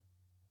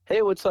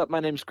Hey, what's up? My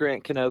name's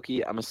Grant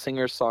Kanoki. I'm a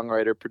singer,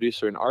 songwriter,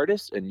 producer, and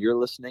artist, and you're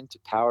listening to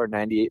Power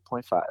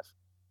 98.5.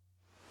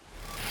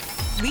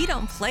 We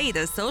don't play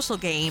the social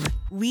game.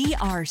 We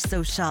are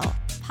social.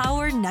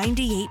 Power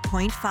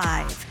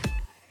 98.5.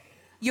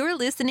 You're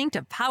listening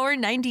to Power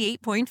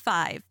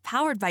 98.5,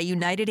 powered by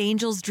United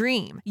Angels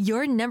Dream,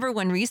 your number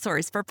one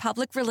resource for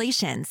public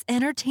relations,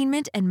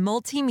 entertainment, and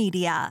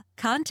multimedia.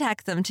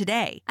 Contact them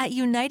today at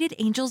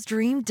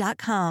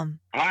unitedangelsdream.com.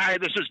 Hi,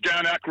 this is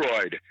Dan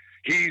Aykroyd.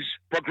 He's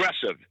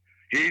progressive.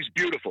 He's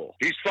beautiful.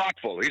 He's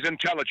thoughtful. He's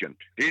intelligent.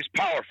 He's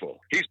powerful.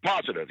 He's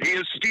positive. He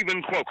is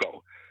Stephen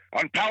Cuoco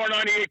on Power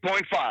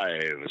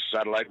 98.5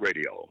 Satellite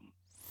Radio.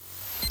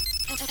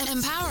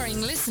 Empowering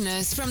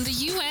listeners from the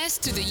US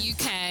to the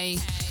UK.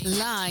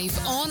 Live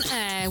on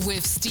air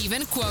with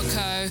Stephen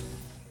Cuoco.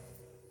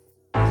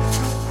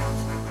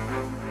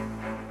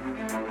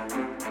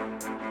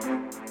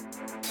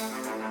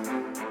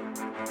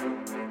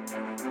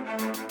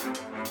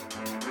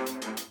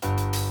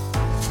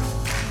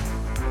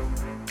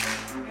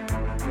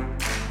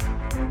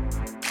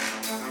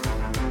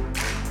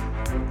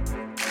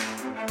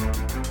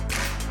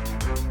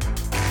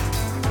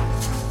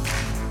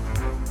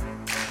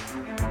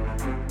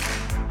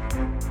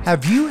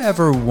 Have you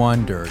ever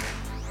wondered,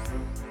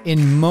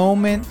 in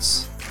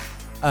moments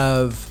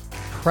of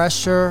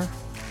pressure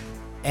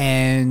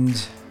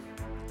and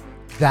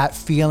that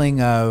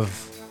feeling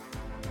of,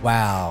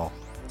 wow,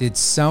 did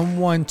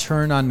someone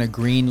turn on the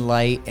green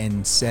light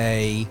and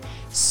say,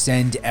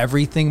 send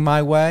everything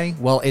my way?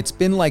 Well, it's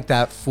been like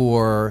that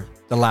for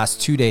the last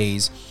 2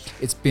 days.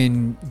 It's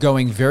been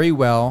going very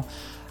well.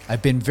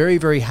 I've been very,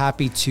 very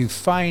happy to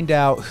find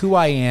out who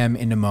I am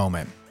in a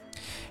moment.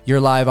 You're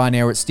live on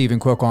air with Stephen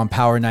Cuoco on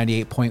Power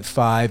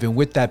 98.5. And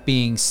with that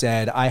being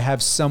said, I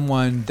have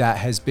someone that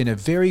has been a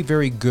very,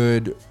 very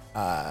good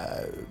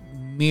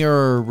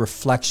mirror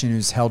reflection,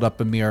 who's held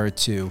up a mirror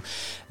to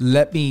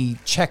let me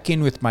check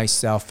in with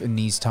myself in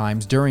these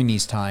times, during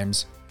these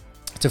times,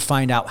 to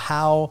find out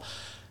how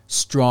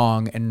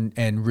strong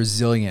and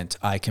resilient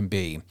I can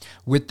be.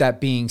 With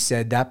that being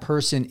said, that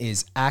person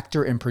is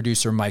actor and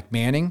producer Mike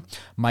Manning.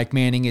 Mike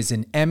Manning is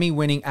an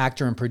Emmy-winning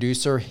actor and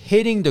producer,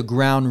 hitting the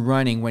ground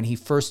running when he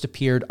first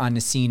appeared on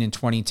the scene in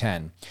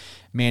 2010.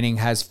 Manning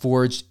has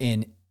forged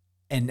an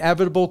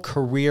inevitable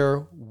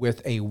career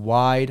with a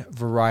wide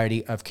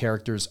variety of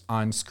characters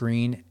on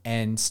screen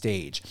and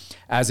stage.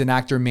 As an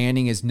actor,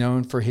 Manning is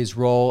known for his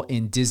role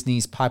in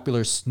Disney's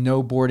popular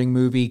snowboarding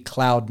movie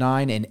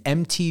Cloud9 and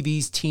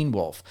MTV's Teen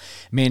Wolf.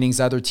 Manning's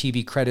other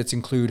TV credits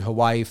include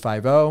Hawaii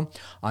Five-0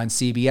 on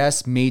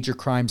CBS, Major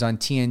Crimes on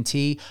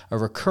TNT, a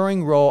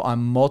recurring role on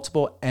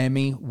multiple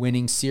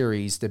Emmy-winning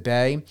series, The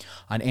Bay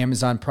on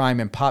Amazon Prime,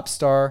 and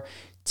Popstar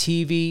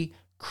TV,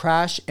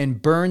 Crash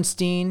and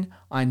Bernstein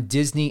on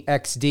Disney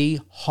XD,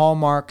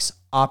 Hallmark's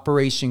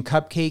Operation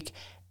Cupcake,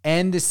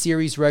 and the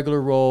series'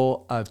 regular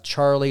role of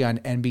Charlie on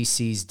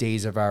NBC's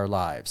Days of Our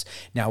Lives.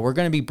 Now, we're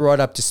going to be brought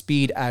up to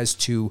speed as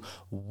to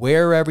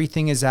where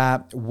everything is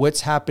at,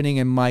 what's happening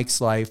in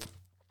Mike's life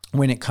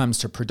when it comes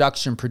to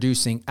production,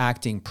 producing,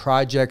 acting,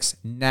 projects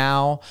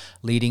now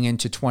leading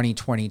into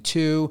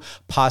 2022,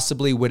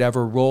 possibly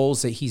whatever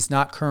roles that he's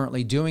not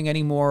currently doing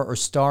anymore or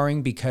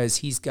starring because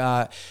he's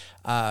got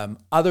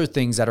other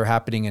things that are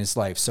happening in his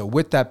life. So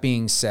with that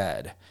being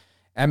said,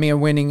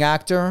 Emmy-winning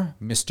actor,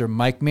 Mr.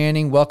 Mike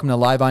Manning, welcome to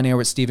Live on Air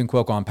with Stephen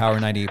Cuoco on Power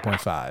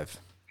 98.5.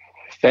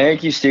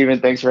 Thank you, Stephen.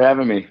 Thanks for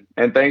having me,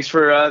 and thanks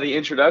for the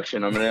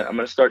introduction. I'm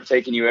gonna start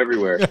taking you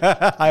everywhere.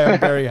 I am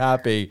very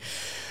happy.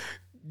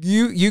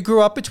 You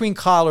grew up between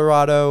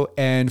Colorado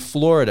and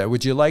Florida.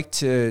 Would you like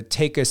to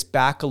take us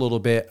back a little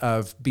bit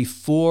of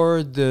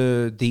before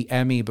the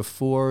Emmy,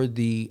 before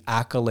the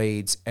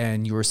accolades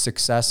and your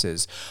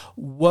successes?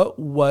 What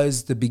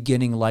was the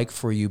beginning like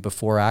for you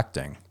before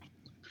acting?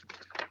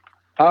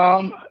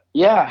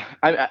 Yeah,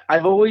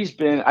 I've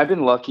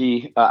been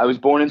lucky. I was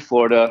born in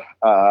Florida,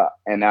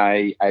 and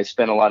I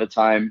spent a lot of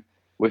time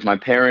with my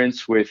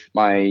parents, with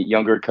my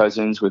younger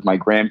cousins, with my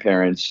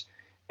grandparents.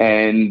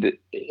 And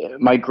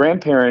my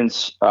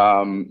grandparents,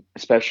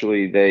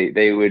 especially,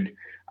 I would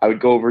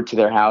go over to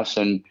their house,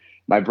 and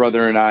my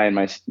brother and I and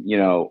this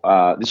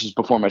was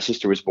before my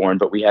sister was born,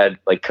 but we had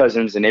like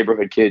cousins and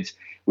neighborhood kids.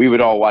 We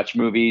would all watch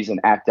movies and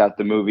act out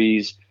the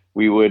movies.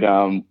 We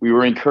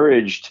were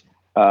encouraged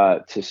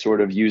to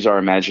sort of use our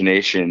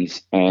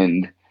imaginations.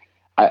 And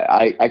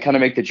I kind of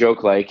make the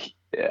joke, like,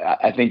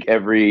 I think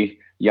every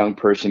young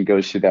person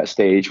goes through that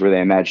stage where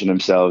they imagine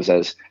themselves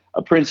as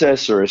a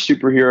princess or a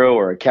superhero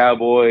or a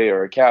cowboy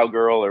or a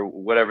cowgirl or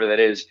whatever that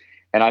is.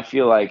 And I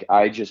feel like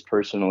I just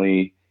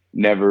personally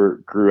never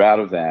grew out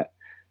of that.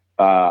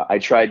 I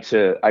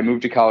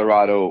moved to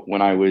Colorado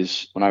when I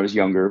was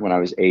younger, when I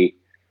was 8.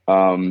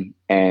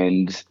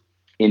 And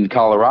in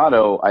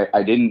Colorado,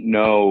 I didn't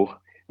know,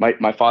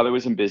 my father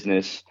was in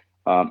business,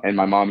 and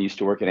my mom used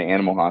to work in an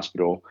animal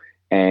hospital.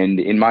 And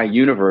in my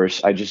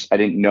universe, I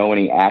didn't know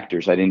any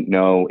actors. I didn't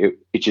know,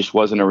 it just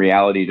wasn't a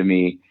reality to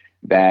me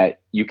that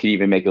you could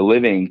even make a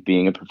living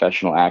being a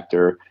professional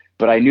actor.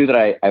 But I knew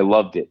that I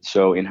loved it.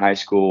 So in high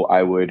school,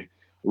 I would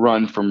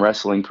run from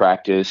wrestling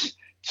practice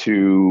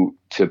to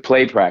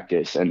play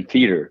practice and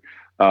theater,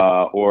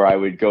 or I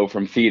would go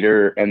from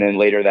theater and then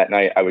later that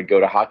night I would go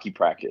to hockey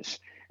practice.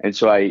 And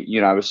so I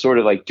was sort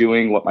of like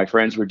doing what my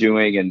friends were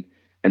doing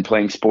and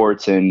playing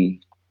sports,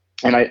 and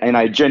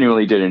I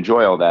genuinely did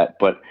enjoy all that,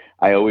 but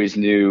I always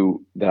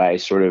knew that I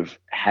sort of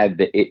had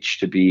the itch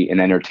to be an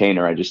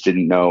entertainer. I just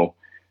didn't know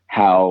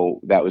how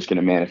that was going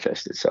to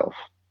manifest itself.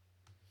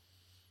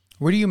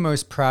 What are you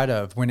most proud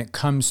of when it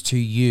comes to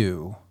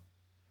you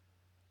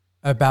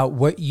about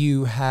what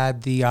you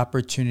had the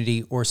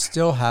opportunity or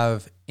still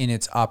have in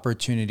its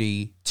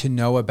opportunity to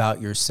know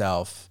about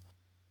yourself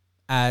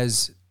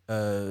as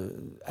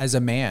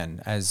a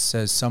man, as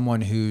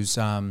someone who's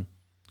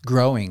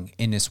growing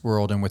in this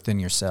world and within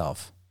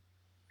yourself?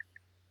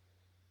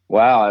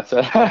 Wow,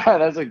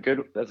 that's a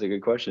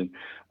good question.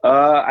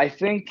 I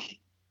think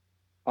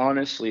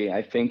honestly,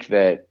 I think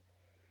that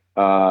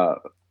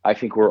I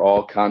think we're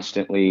all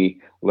constantly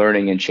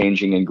learning and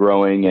changing and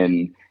growing,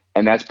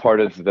 and that's part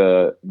of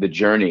the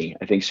journey.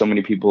 I think so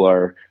many people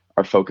are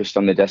focused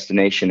on the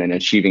destination and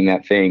achieving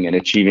that thing and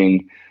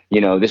achieving,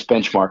 this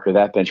benchmark or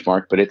that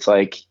benchmark, but it's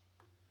like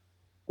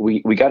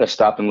we got to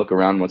stop and look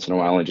around once in a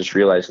while and just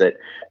realize that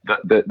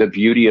the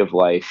beauty of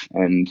life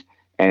and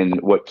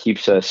what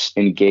keeps us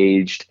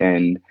engaged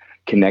and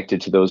connected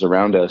to those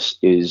around us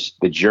is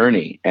the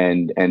journey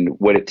and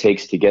what it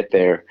takes to get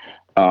there.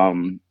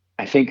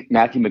 I think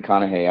Matthew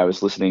McConaughey, I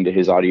was listening to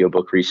his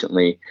audiobook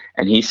recently,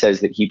 and he says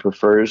that he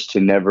prefers to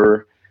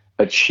never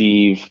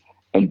achieve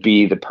and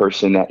be the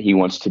person that he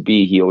wants to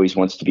be. He always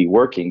wants to be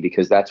working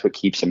because that's what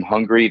keeps him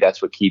hungry.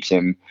 That's what keeps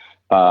him,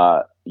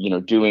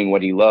 doing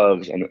what he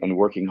loves and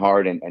working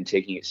hard and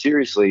taking it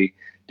seriously.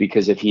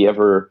 Because if he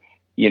ever,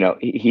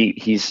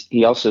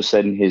 he also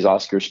said in his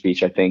Oscar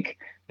speech, I think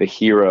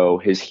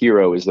his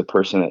hero is the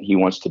person that he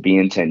wants to be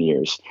in 10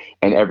 years.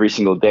 And every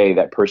single day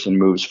that person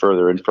moves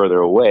further and further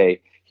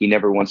away. He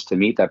never wants to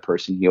meet that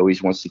person. He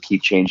always wants to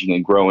keep changing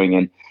and growing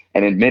and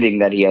admitting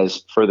that he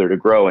has further to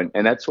grow. And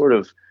that sort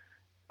of,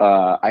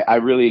 that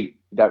really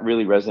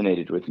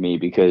resonated with me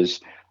because,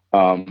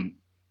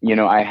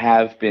 I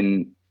have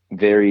been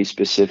very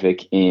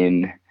specific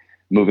in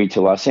moving to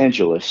Los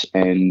Angeles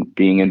and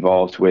being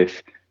involved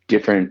with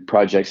different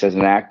projects as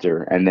an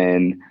actor. And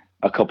then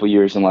a couple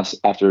years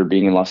after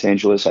being in Los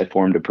Angeles, I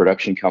formed a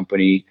production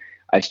company.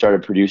 I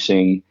started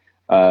producing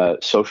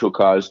social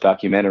cause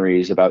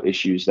documentaries about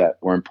issues that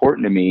were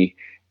important to me.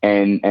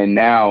 And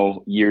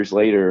now, years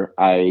later,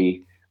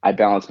 I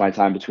balance my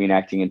time between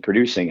acting and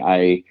producing.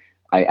 I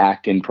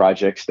act in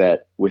projects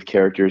with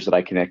characters that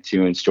I connect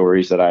to and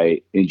stories that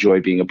I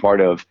enjoy being a part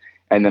of.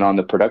 And then on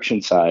the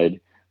production side,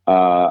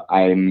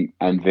 I'm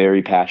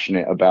very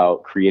passionate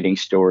about creating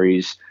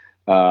stories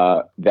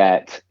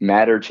that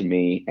matter to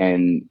me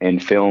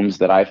and films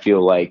that I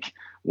feel like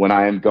when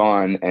I am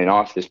gone and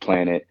off this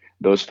planet,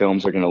 those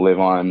films are going to live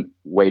on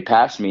way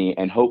past me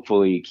and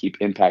hopefully keep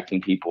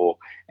impacting people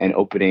and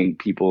opening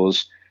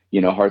people's,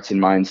 hearts and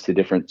minds to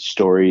different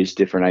stories,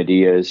 different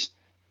ideas.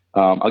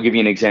 I'll give you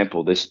an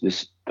example. One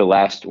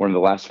of the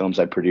last films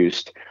I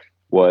produced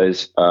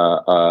was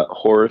a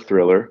horror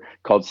thriller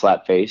called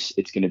Slapface.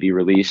 It's going to be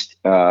released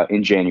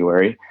in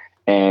January,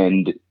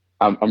 and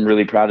I'm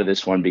really proud of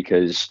this one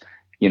because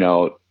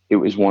it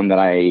was one that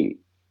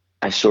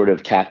I sort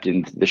of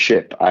captained the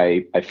ship.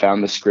 I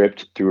found the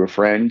script through a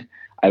friend.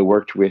 I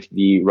worked with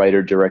the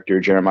writer-director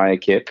Jeremiah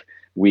Kipp.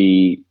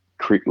 We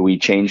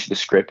changed the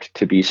script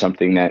to be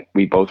something that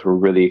we both were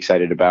really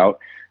excited about.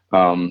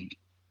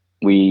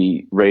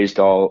 We raised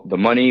all the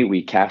money.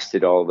 We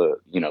casted all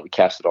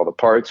the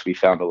parts. We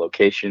found the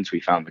locations. We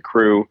found the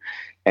crew,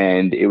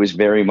 and it was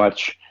very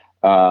much,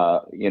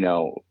 a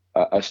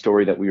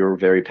story that we were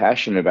very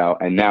passionate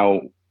about. And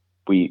now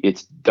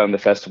it's done the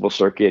festival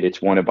circuit.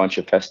 It's won a bunch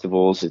of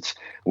festivals. It's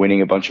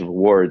winning a bunch of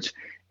awards,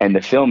 and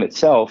the film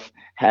itself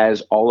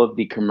has all of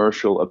the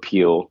commercial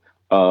appeal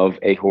of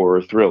a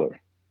horror thriller.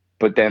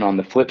 But then on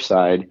the flip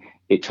side,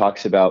 it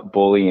talks about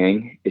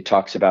bullying. It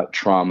talks about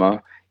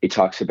trauma. It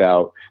talks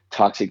about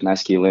toxic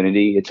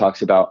masculinity. It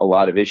talks about a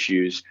lot of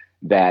issues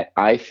that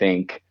I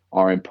think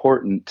are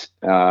important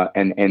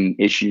and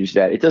issues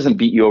that it doesn't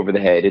beat you over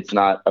the head. It's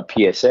not a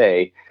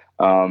PSA,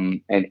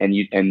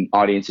 and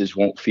audiences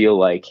won't feel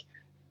like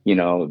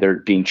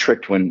they're being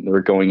tricked when they're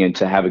going in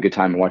to have a good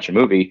time and watch a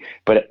movie.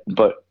 But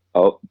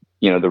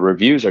the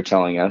reviews are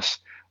telling us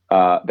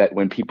that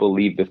when people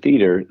leave the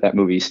theater, that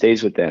movie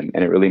stays with them,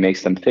 and it really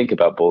makes them think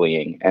about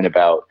bullying and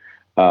about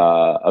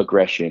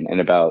aggression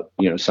and about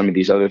some of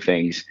these other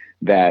things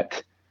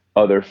that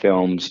other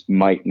films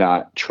might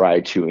not try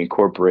to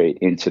incorporate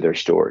into their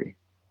story.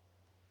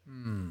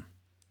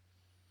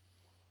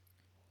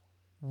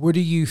 What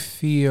do you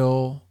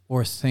feel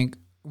or think?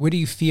 What do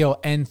you feel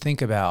and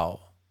think about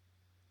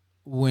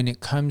when it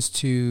comes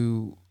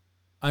to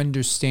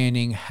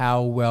understanding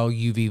how well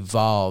you've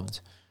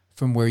evolved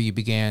from where you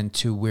began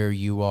to where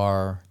you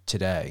are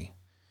today?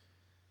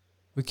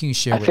 What can you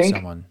share with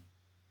someone?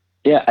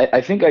 Yeah,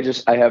 I think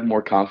I have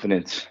more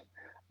confidence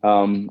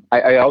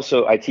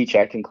I teach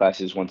acting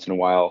classes once in a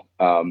while.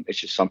 It's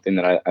just something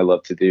that I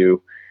love to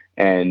do.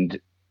 And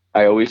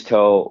I always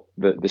tell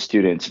the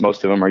students,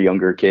 most of them are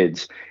younger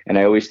kids, and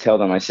I always tell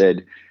them, I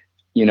said,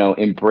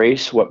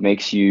 embrace what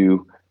makes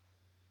you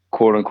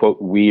quote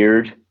unquote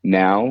weird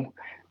now,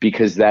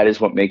 because that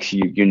is what makes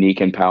you unique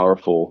and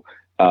powerful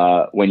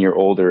when you're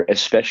older,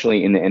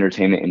 especially in the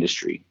entertainment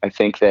industry. I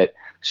think that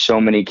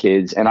so many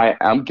kids, and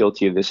I'm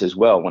guilty of this as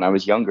well. When I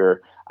was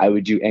younger, I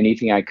would do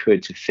anything I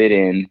could to fit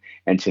in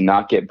and to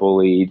not get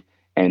bullied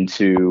and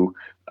to,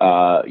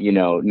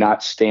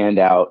 not stand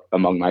out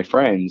among my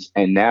friends.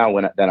 And now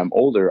that I'm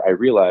older, I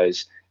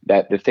realize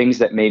that the things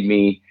that made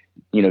me,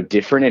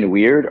 different and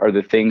weird are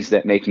the things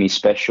that make me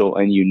special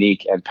and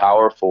unique and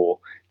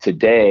powerful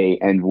today,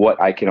 and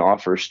what I can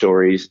offer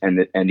stories and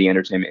the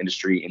entertainment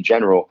industry in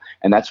general.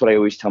 And that's what I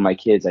always tell my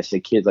kids. I say,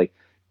 kids, like,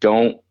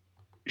 don't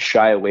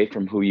shy away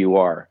from who you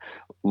are.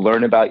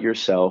 Learn about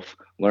yourself,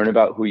 learn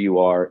about who you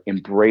are,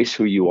 embrace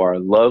who you are,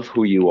 love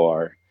who you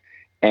are,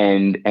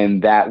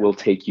 and that will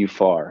take you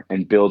far,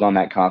 and build on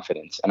that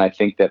confidence. And I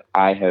think that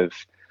I have,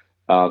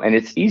 and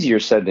it's easier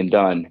said than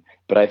done,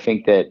 but I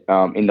think that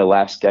in the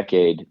last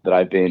decade that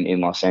I've been in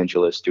Los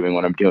Angeles doing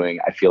what I'm doing,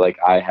 I feel like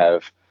I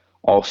have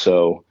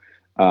also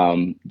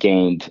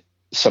gained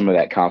some of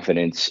that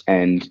confidence,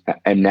 and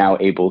am now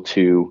able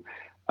to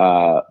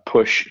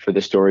push for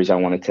the stories I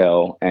want to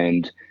tell,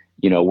 and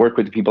work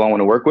with the people I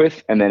want to work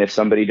with. And then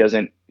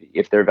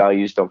if their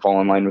values don't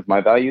fall in line with my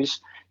values,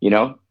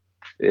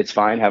 it's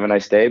fine. Have a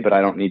nice day, but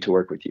I don't need to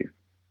work with you.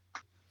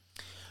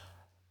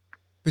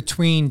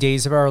 Between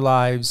Days of Our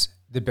Lives,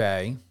 The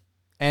Bay,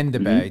 and The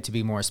Bay, to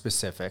be more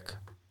specific,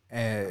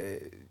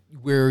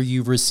 where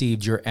you've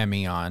received your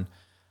Emmy on,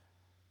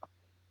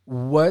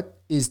 what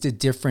is the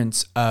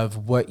difference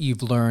of what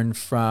you've learned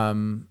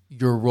from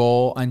your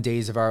role on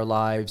Days of Our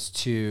Lives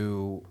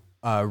to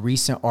a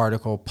recent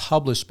article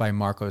published by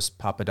Marcos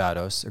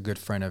Papadatos, a good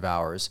friend of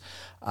ours?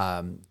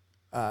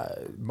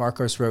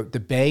 Marcos wrote, "The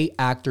Bay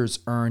actors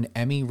earn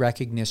Emmy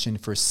recognition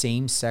for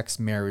same-sex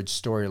marriage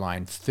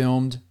storyline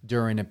filmed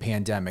during a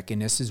pandemic."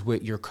 And this is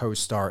with your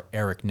co-star,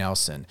 Eric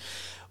Nelson.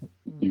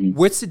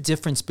 What's the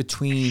difference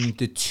between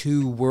the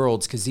two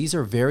worlds? Because these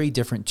are very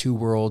different two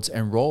worlds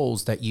and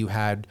roles that you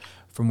had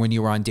from when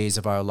you were on Days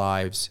of Our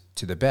Lives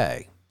to The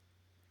Bay.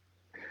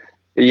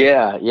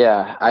 Yeah.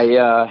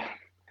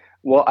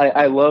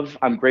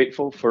 I'm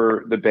grateful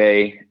for The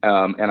Bay,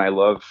 and I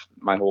love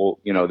my whole,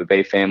 the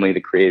Bay family,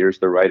 the creators,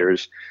 the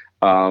writers,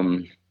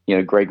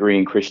 Gregory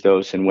and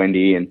Christos and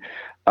Wendy. And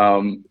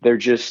they're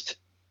just,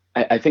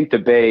 I think The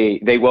Bay,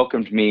 they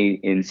welcomed me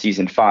in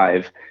season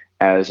 5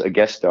 as a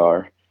guest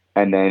star,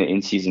 and then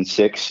in season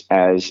 6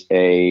 as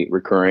a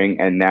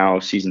recurring, and now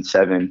season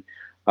 7,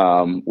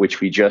 which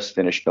we just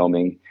finished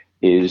filming,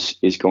 I'm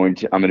going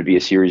to be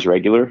a series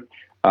regular.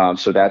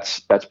 So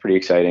that's pretty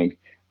exciting.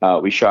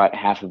 We shot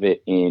half of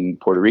it in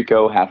Puerto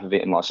Rico, half of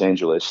it in Los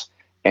Angeles.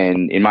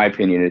 And in my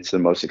opinion, it's the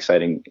most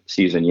exciting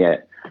season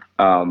yet.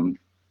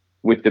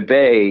 With The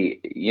Bay,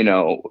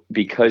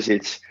 because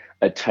it's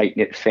a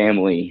tight-knit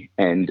family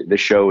and the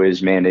show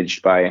is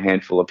managed by a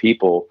handful of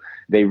people,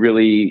 they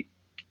really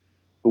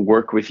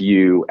work with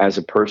you as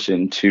a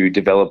person to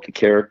develop the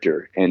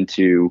character and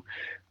to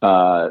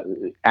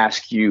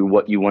ask you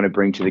what you want to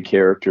bring to the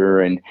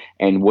character and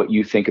what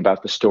you think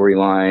about the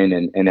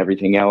storyline and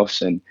everything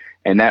else. And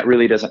that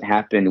really doesn't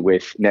happen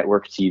with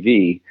network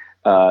TV.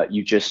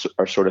 You just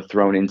are sort of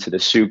thrown into the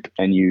soup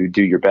and you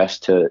do your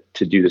best to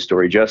do the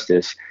story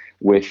justice.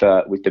 With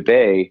The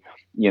Bay,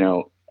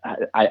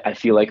 I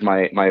feel like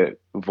my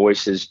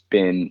voice has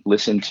been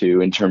listened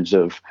to in terms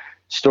of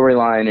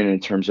storyline and in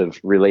terms of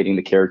relating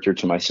the character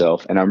to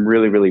myself. And I'm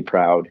really, really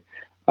proud.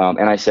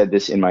 And I said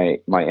this in my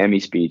Emmy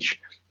speech.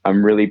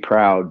 I'm really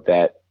proud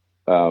that,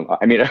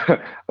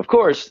 of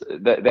course,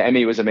 the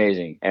Emmy was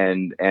amazing,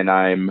 and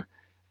I'm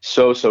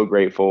so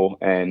grateful.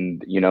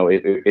 And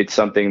it's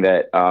something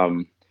that I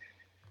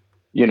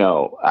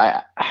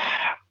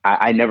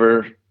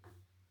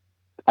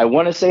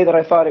want to say that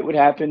I thought it would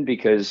happen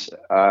because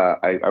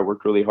I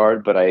worked really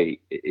hard, but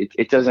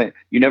it doesn't.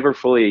 You never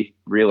fully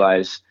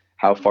realize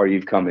how far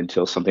you've come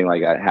until something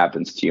like that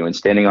happens to you. And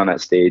standing on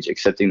that stage,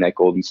 accepting that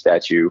golden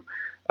statue,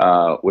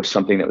 was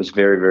something that was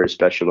very, very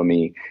special to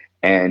me.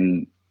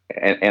 And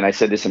I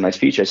said this in my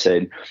speech. I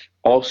said,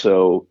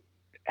 also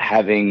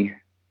having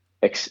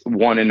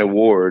won an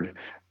award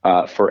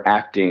for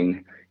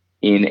acting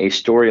in a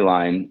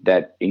storyline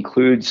that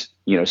includes,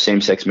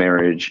 same-sex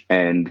marriage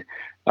and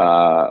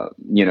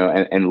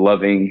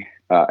loving,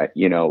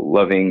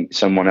 loving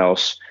someone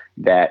else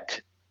that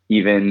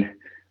even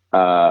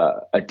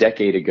a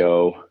decade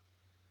ago,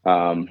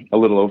 a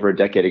little over a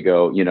decade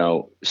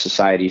ago,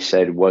 society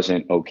said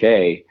wasn't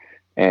okay.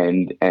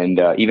 And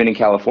even in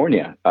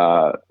California,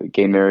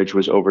 gay marriage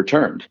was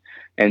overturned.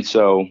 And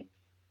so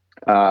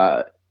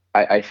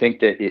I think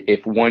that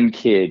if one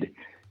kid,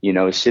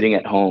 is sitting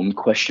at home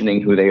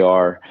questioning who they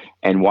are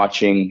and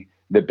watching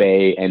The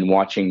Bay and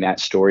watching that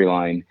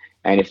storyline,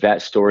 and if that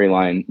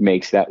storyline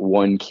makes that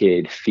one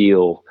kid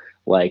feel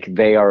like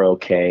they are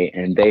okay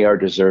and they are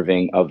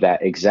deserving of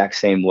that exact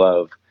same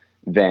love,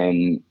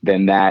 then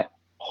that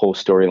whole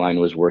storyline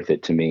was worth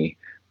it to me,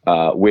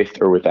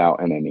 with or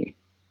without an Emmy.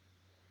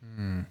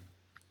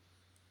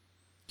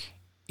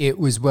 It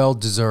was well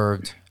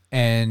deserved,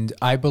 and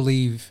I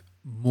believe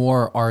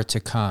more are to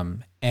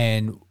come.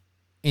 And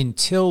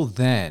until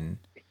then,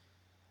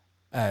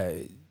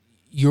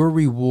 your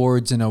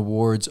rewards and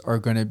awards are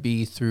going to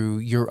be through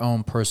your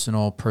own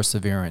personal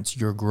perseverance,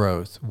 your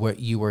growth, what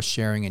you are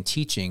sharing and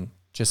teaching,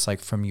 just like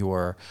from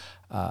your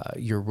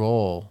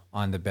role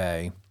on the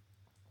Bay.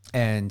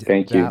 And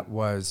Thank you.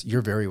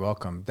 You're very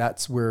welcome.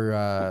 That's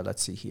where,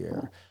 let's see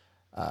here.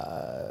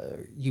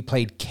 You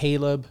played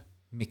Caleb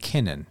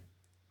McKinnon.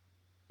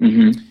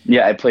 Mm-hmm.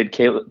 Yeah, I played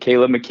Caleb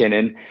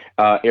McKinnon.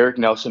 Eric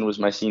Nelson was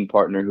my scene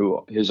partner,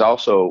 who has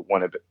also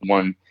won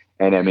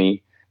an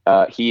Emmy.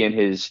 He and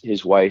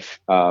his wife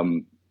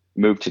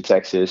moved to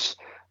Texas,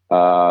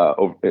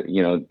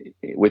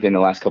 within the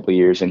last couple of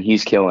years, and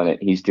he's killing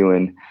it. He's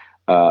doing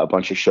a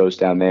bunch of shows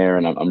down there,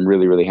 and I'm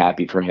really, really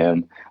happy for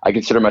him. I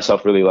consider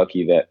myself really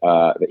lucky that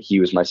he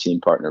was my scene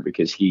partner,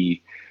 because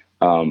he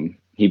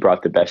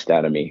brought the best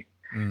out of me.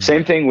 Mm.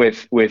 Same thing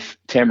with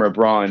Tamara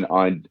Braun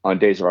on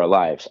Days of Our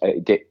Lives.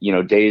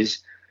 Days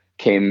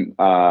came.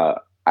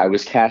 I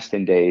was cast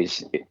in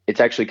Days. It's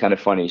actually kind of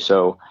funny.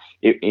 So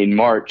in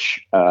March,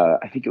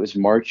 I think it was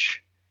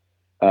March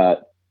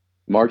 10th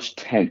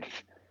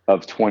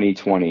of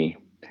 2020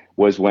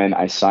 was when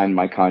I signed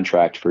my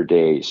contract for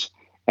Days,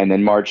 and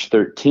then March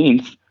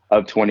 13th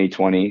of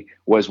 2020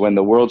 was when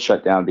the world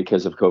shut down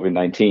because of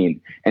COVID-19.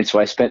 And so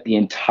I spent the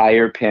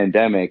entire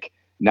pandemic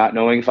not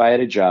knowing if I had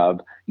a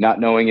job, not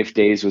knowing if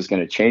Days was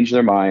going to change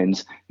their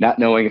minds, not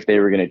knowing if they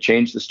were going to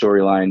change the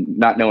storyline,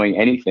 not knowing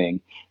anything.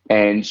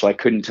 And so I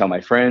couldn't tell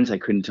my friends, I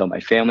couldn't tell my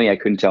family, I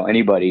couldn't tell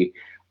anybody.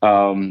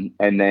 And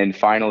then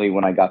finally,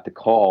 when I got the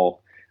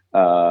call,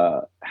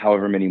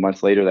 however many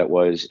months later that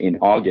was, in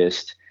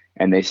August,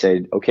 and they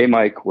said, "Okay,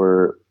 Mike,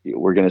 we're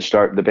going to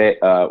start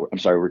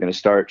we're going to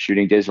start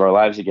shooting Days of Our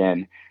Lives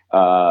again.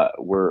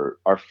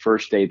 Our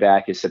first day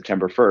back is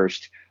September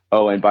 1st.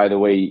 Oh, and by the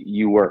way,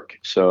 you work,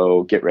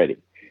 so get ready."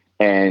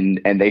 And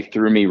they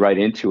threw me right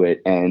into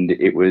it, and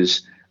it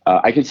was.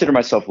 I consider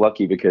myself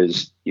lucky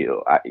because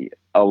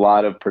a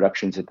lot of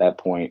productions at that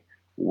point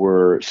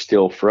were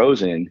still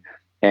frozen,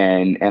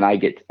 and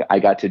I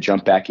got to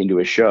jump back into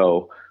a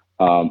show.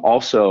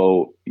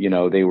 Also,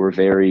 they were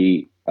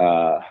very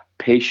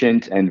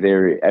patient, and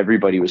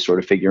everybody was sort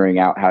of figuring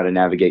out how to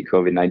navigate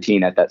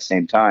COVID-19 at that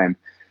same time.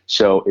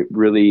 So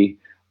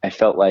I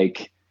felt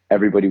like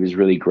everybody was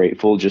really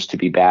grateful just to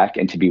be back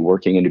and to be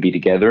working and to be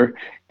together.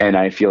 And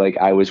I feel like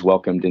I was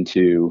welcomed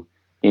into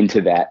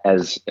that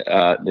as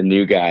the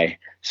new guy.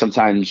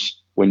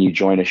 Sometimes when you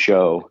join a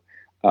show,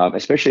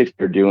 especially if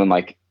you're doing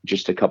like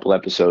just a couple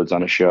episodes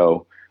on a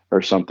show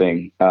or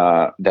something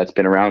that's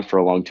been around for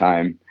a long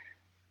time,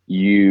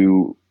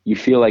 you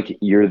feel like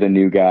you're the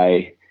new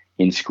guy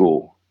in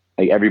school.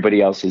 Like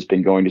everybody else has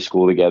been going to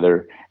school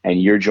together,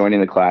 and you're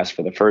joining the class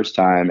for the first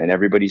time, and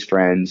everybody's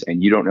friends,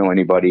 and you don't know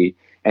anybody,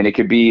 and it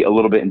could be a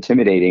little bit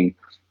intimidating.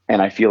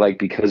 And I feel like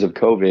because of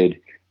COVID,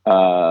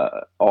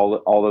 all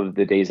of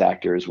the Days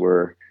actors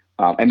were,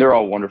 and they're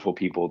all wonderful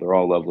people. They're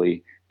all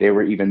lovely. They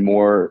were even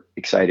more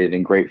excited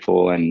and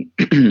grateful and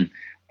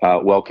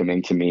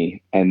welcoming to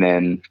me. And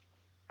then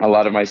a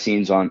lot of my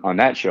scenes on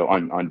that show,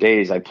 on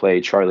Days, I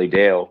play Charlie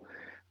Dale,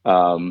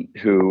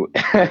 who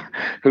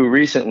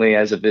recently,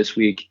 as of this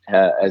week,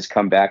 has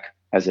come back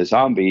as a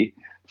zombie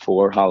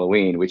for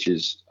Halloween, which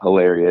is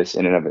hilarious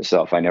in and of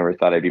itself. I never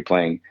thought I'd be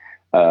playing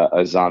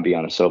a zombie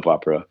on a soap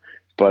opera,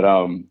 but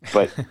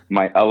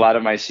a lot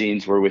of my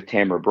scenes were with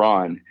Tamara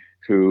Braun,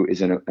 who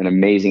is an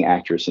amazing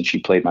actress, and she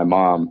played my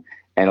mom.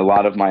 And a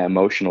lot of my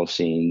emotional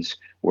scenes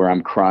where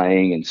I'm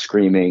crying and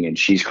screaming, and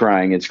she's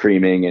crying and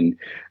screaming, and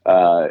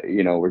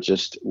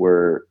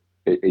we're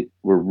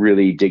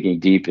really digging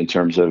deep in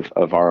terms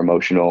of our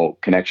emotional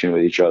connection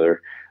with each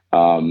other.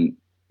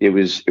 It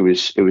was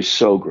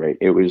so great.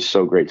 It was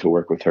so great to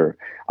work with her.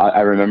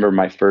 I remember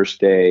my first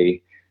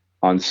day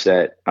on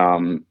set.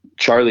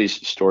 Charlie's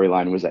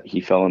storyline was that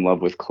he fell in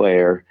love with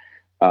Claire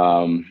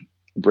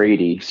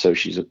Brady, so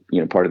she's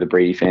part of the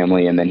Brady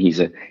family, and then he's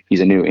a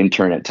new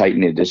intern at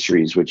Titan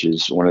Industries, which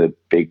is one of the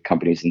big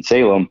companies in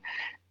Salem,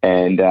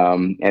 and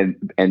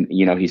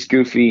he's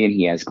goofy and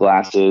he has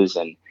glasses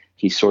and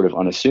he's sort of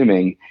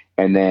unassuming.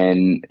 And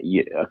then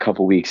a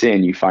couple weeks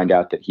in, you find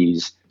out that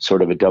he's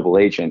sort of a double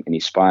agent, and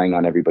he's spying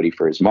on everybody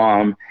for his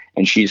mom,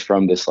 and she's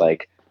from this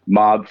like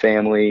mob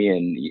family,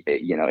 and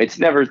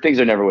things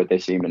are never what they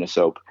seem in a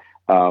soap.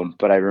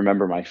 But I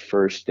remember my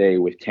first day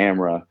with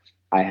Tamara,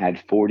 I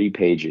had 40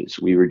 pages.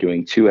 We were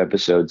doing 2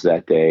 episodes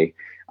that day.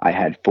 I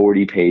had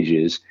 40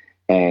 pages,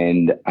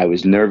 and I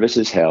was nervous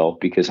as hell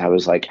because I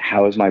was like,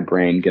 how is my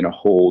brain going to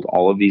hold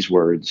all of these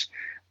words?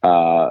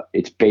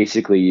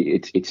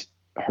 It's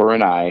her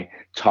and I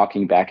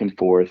talking back and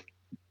forth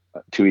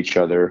to each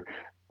other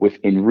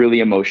in really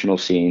emotional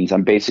scenes.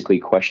 I'm basically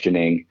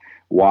questioning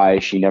why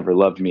she never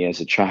loved me as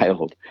a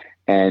child.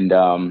 And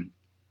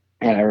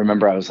And I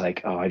remember I was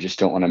like, oh, I just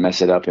don't want to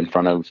mess it up in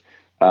front of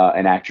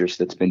an actress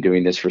that's been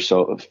doing this for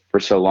so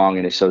long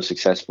and is so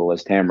successful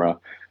as Tamra,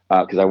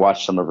 because I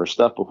watched some of her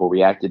stuff before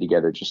we acted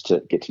together just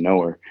to get to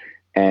know her.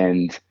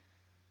 And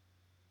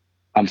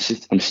I'm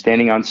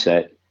standing on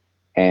set,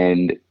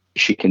 and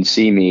she can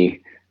see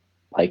me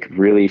like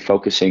really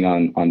focusing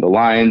on the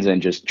lines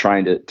and just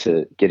trying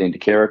to get into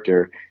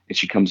character. And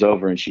she comes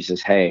over and she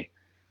says, "Hey,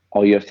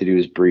 all you have to do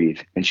is breathe."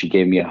 And she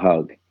gave me a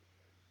hug.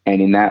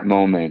 And in that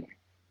moment,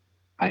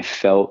 I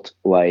felt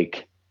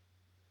like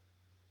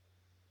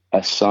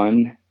a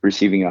son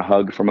receiving a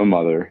hug from a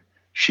mother.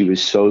 She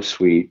was so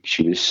sweet.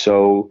 She was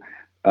so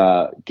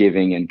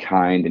giving and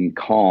kind and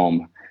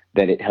calm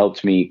that it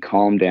helped me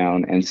calm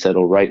down and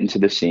settle right into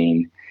the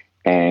scene.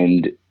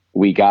 And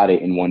we got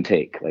it in one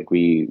take. Like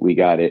we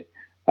got it.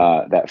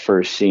 That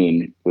first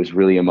scene was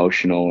really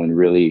emotional and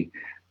really,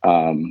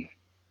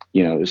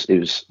 it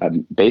was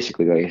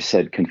basically, like I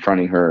said,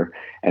 confronting her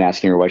and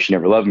asking her why she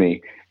never loved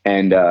me.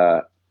 And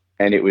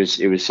it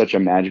was such a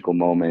magical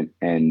moment.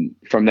 And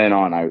from then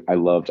on, I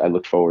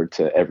looked forward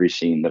to every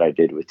scene that I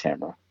did with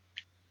Tamra.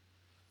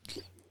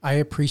 I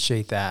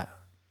appreciate that,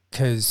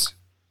 because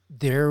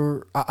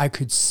I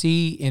could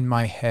see in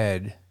my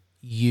head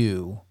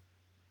you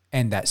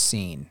and that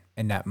scene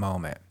and that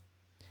moment,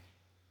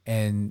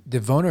 and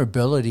the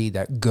vulnerability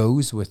that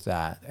goes with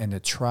that, and the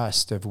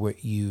trust of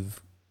what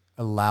you've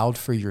allowed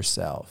for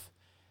yourself.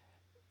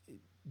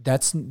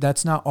 That's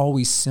not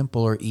always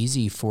simple or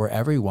easy for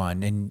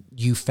everyone, and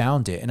you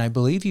found it. And I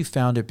believe you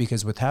found it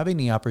because with having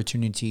the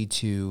opportunity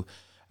to,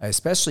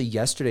 especially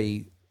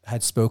yesterday,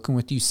 had spoken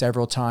with you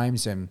several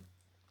times and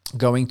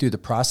going through the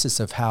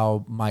process of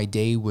how my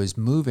day was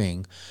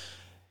moving,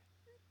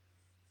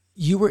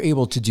 you were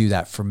able to do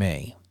that for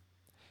me.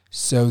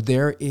 So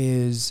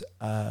there's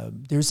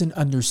an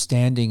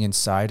understanding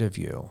inside of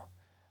you,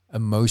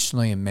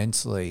 emotionally and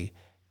mentally,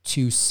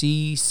 to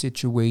see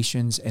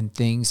situations and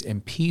things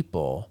and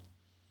people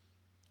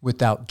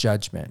without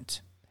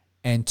judgment,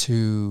 and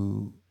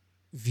to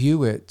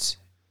view it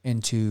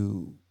and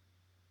to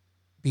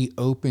be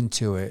open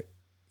to it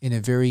in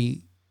a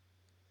very,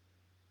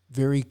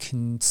 very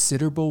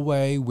considerable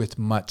way with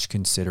much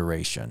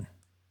consideration.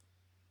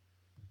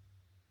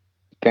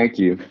 Thank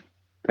you.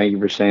 Thank you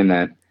for saying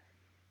that.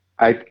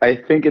 I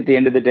think at the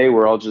end of the day,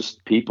 we're all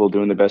just people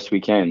doing the best we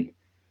can.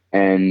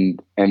 And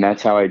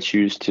that's how I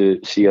choose to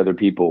see other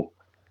people,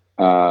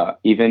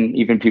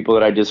 even people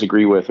that I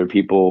disagree with, or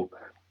people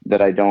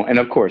that I don't. And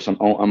of course, I'm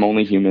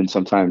only human.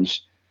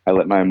 Sometimes I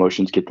let my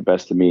emotions get the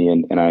best of me,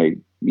 and I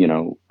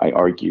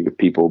argue with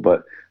people.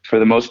 But for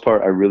the most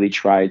part, I really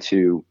try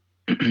to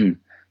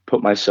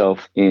put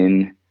myself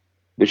in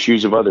the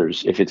shoes of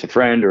others. If it's a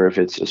friend, or if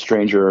it's a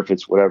stranger, or if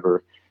it's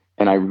whatever.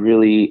 And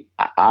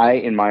I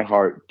in my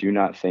heart do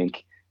not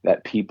think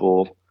that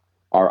people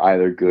are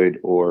either good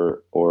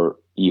or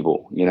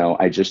evil.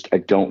 I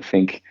don't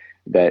think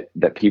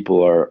that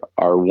people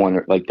are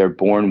one, like they're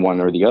born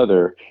one or the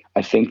other.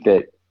 I think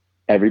that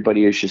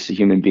everybody is just a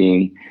human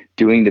being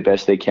doing the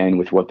best they can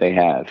with what they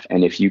have.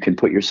 And if you can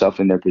put yourself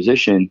in their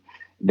position,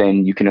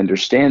 then you can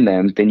understand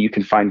them, then you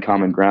can find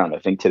common ground. I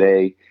think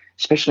today,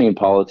 especially in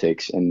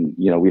politics, and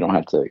we don't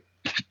have to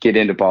get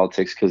into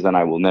politics because then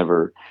I will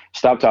never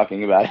stop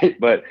talking about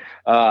it. But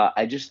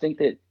I just think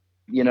that,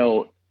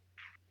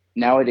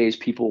 nowadays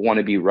people want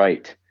to be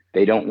right.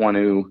 They don't want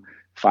to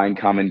find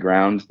common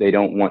ground. They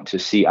don't want to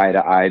see eye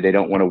to eye. They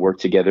don't want to work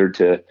together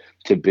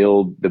to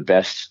build the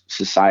best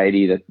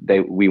society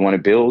that we want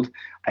to build.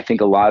 I think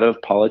a lot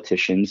of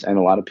politicians and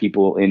a lot of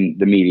people in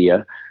the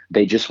media,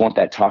 they just want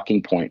that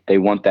talking point. They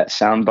want that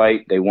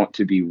soundbite. They want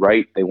to be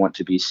right. They want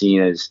to be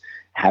seen as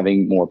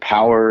having more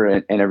power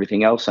and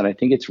everything else. And I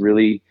think it's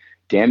really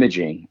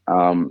damaging.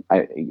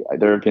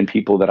 There have been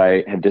people that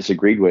I have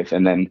disagreed with,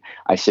 and then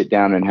I sit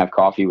down and have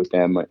coffee with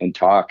them and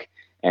talk,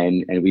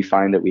 and we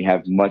find that we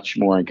have much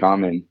more in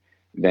common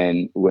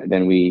than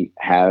we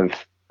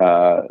have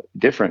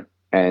different.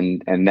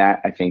 And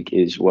that, I think,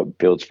 is what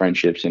builds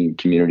friendships and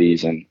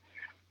communities, and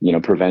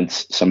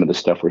prevents some of the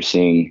stuff we're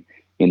seeing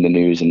in the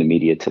news and the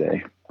media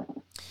today.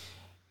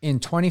 In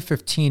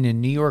 2015, a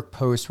New York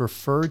Post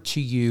referred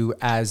to you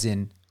as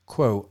an,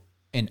 quote,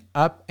 an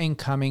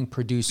up-and-coming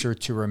producer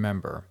to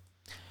remember.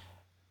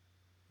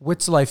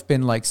 What's life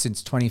been like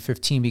since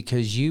 2015?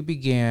 Because you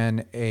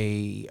began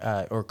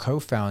or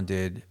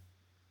co-founded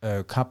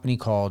a company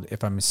called,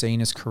 if I'm saying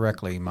this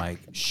correctly,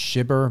 Mike,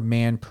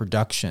 Chibberman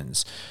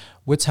Productions.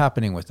 What's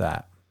happening with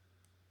that?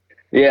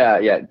 Yeah,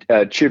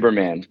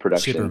 Chibberman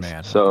Productions.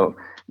 Chibberman. So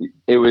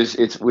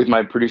it's with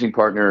my producing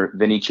partner,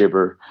 Vinny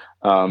Chibber,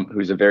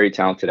 who's a very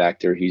talented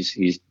actor.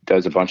 He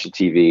does a bunch of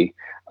TV.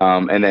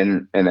 And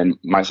then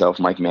myself,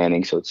 Mike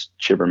Manning. So it's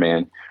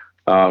Chibberman.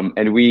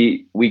 And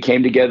we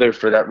came together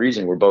for that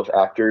reason. We're both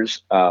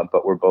actors,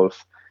 but we're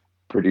both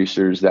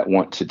producers that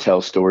want to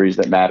tell stories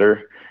that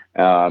matter,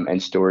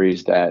 and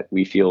stories that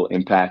we feel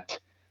impact,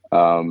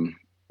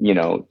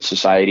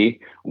 society.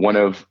 One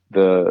of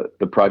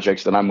the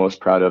projects that I'm most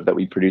proud of that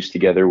we produced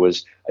together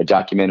was a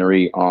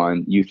documentary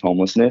on youth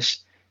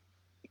homelessness.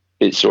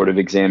 It sort of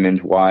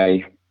examined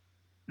why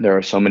there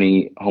are so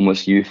many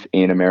homeless youth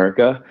in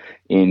America,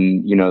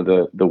 in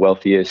the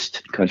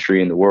wealthiest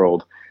country in the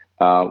world.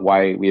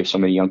 Why we have so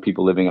many young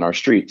people living on our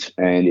streets,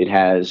 and it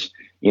has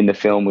in the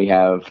film we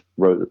have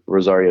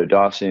Rosario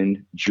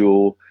Dawson,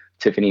 Jewel,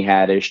 Tiffany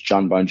Haddish,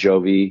 John Bon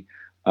Jovi,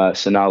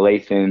 Sanaa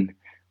Lathan,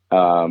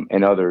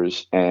 and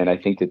others. And I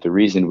think that the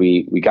reason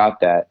we got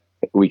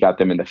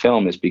them in the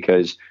film is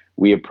because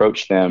we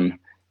approached them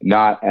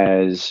not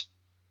as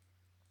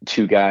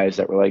two guys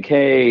that were like,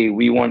 hey,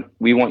 we want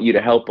you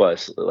to help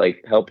us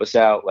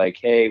out. Like,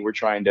 hey, we're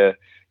trying to,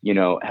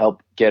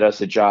 help get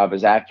us a job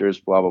as actors,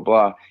 blah, blah,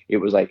 blah. It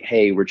was like,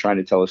 hey, we're trying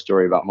to tell a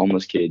story about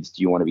homeless kids.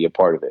 Do you want to be a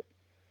part of it?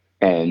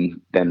 And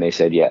then they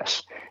said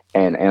yes.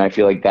 And I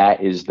feel like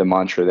that is the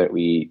mantra that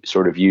we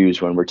sort of use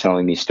when we're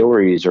telling these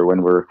stories, or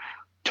when we're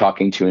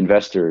talking to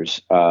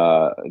investors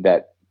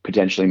that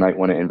potentially might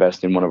want to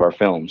invest in one of our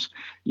films.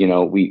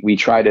 We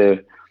try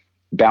to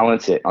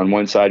balance it. On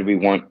one side, we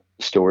want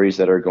stories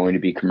that are going to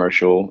be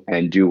commercial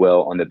and do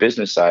well on the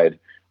business side.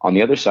 On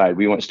the other side,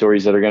 we want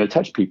stories that are going to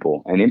touch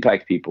people and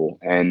impact people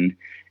and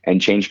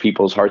change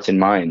people's hearts and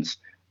minds.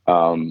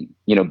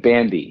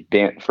 Bambi,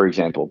 for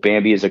example.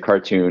 Bambi is a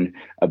cartoon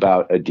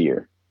about a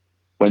deer.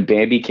 When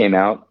Bambi came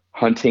out,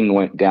 hunting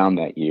went down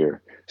that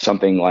year,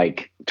 something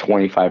like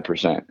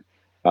 25%.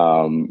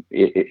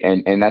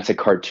 And that's a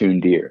cartoon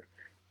deer.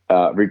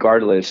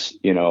 Regardless,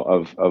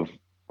 of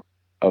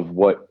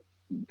what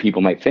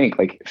people might think,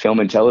 like film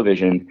and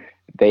television,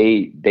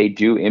 they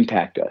do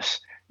impact us.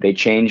 They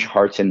change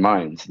hearts and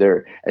minds.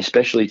 They're,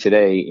 especially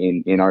today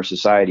in our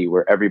society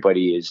where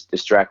everybody is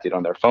distracted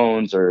on their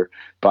phones or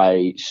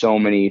by so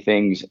many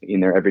things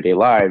in their everyday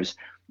lives.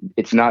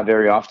 It's not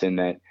very often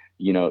that,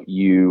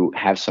 you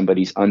have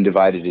somebody's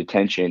undivided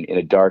attention in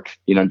a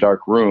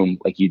dark room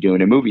like you do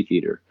in a movie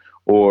theater,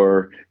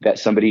 or that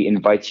somebody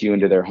invites you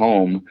into their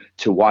home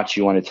to watch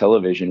you on a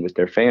television with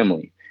their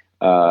family.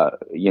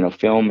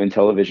 Film and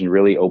television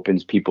really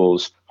opens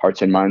people's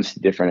hearts and minds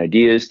to different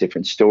ideas,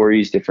 different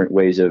stories, different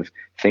ways of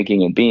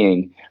thinking and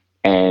being.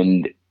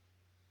 And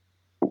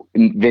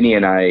Vinny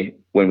and I,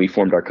 when we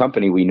formed our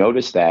company, we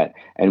noticed that,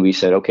 and we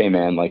said, okay,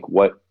 man, like,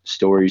 what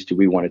stories do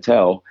we want to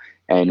tell?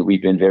 And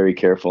we've been very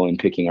careful in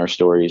picking our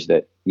stories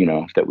that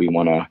we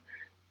want to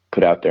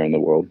put out there in the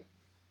world.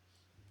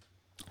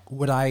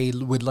 What I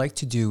would like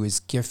to do is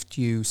gift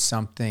you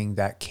something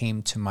that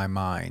came to my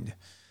mind,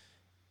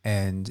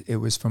 and it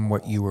was from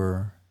what you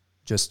were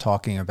just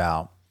talking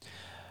about.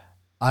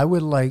 I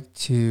would like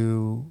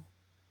to,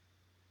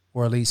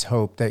 or at least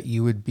hope that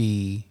you would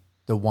be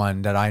the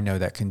one that I know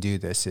that can do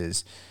this,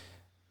 is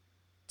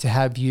to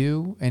have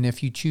you, and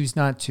if you choose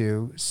not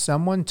to,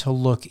 someone to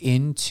look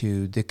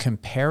into the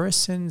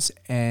comparisons.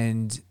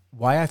 And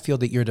why I feel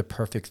that you're the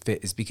perfect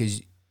fit is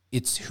because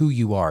it's who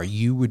you are.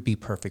 You would be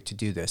perfect to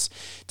do this,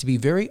 to be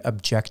very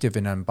objective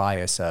and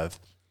unbiased of,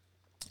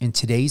 in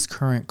today's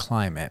current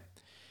climate,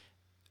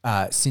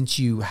 since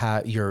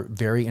you're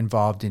very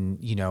involved in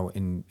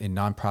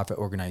nonprofit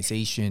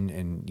organization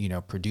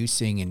and,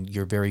 producing, and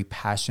you're very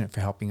passionate for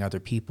helping other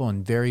people,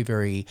 and very,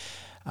 very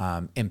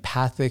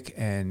empathic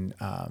and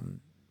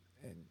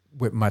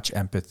with much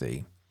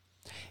empathy,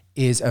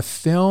 is a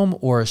film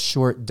or a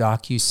short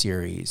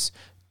docuseries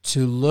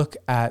to look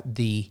at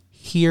the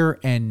here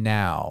and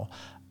now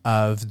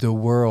of the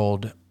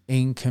world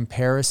in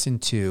comparison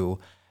to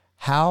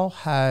how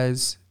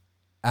has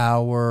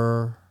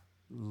our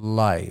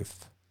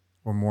life,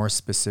 or more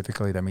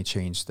specifically, let me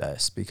change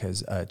this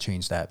because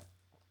change that.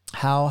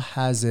 How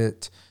has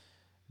it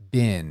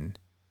been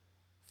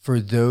for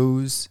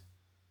those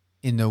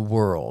in the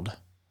world,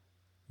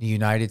 the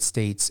United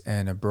States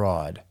and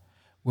abroad,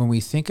 when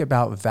we think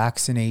about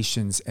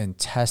vaccinations and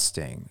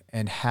testing,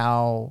 and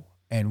how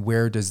and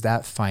where does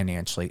that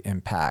financially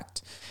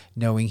impact?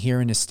 Knowing here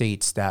in the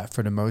States that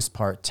for the most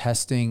part,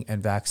 testing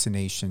and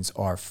vaccinations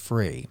are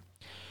free,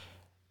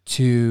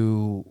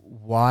 to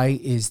why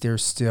is there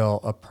still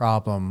a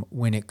problem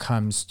when it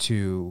comes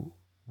to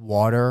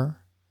water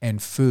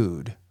and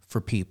food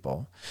for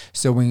people?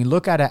 So when you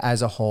look at it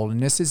as a whole,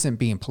 and this isn't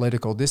being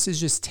political, this is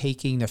just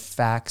taking the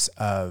facts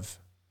of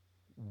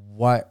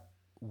what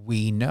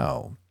we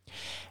know.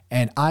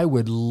 And I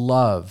would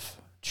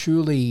love,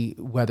 truly,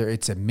 whether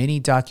it's a mini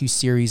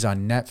docuseries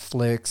on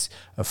Netflix,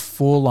 a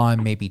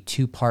full-on maybe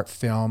 2-part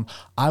film,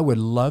 I would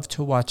love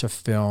to watch a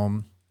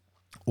film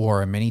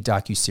or a mini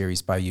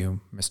docuseries by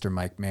you, Mr.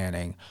 Mike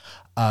Manning,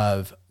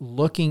 of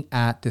looking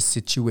at the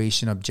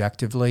situation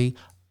objectively,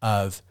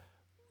 of,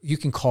 you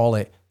can call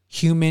it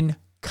human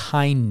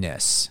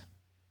kindness.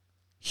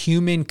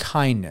 Human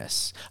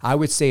kindness. I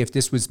would say if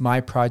this was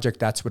my project,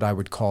 that's what I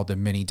would call the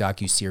mini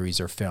docuseries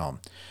or film.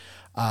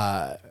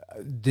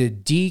 The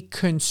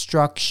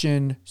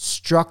deconstruction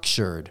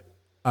structured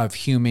of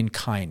human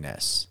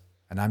kindness.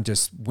 And I'm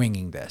just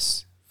winging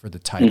this for the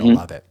title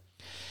of it.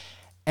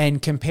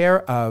 And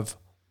compare of,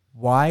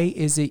 why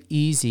is it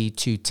easy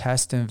to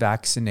test and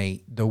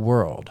vaccinate the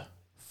world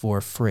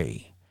for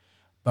free,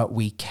 but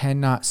we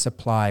cannot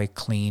supply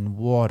clean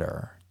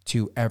water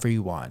to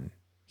everyone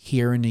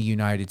here in the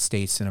United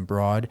States and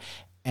abroad,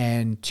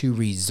 and to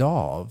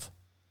resolve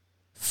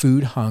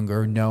food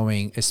hunger,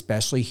 knowing,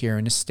 especially here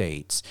in the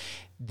States,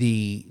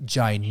 the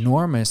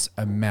ginormous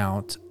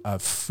amount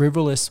of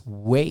frivolous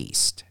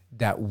waste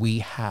that we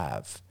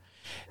have,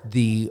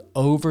 the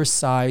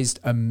oversized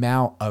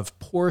amount of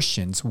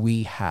portions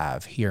we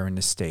have here in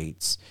the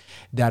States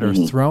that are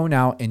thrown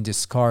out and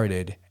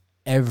discarded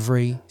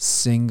every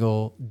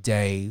single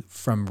day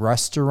from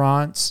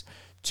restaurants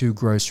to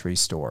grocery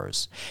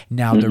stores.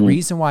 Now, the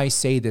reason why I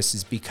say this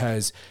is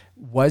because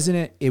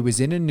it was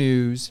in the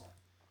news.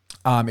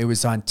 It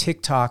was on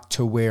TikTok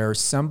to where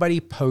somebody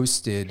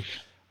posted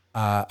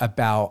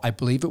about, I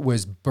believe it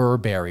was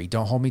Burberry.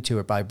 Don't hold me to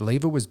it, but I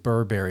believe it was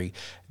Burberry,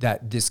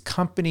 that this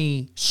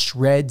company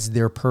shreds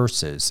their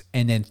purses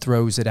and then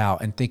throws it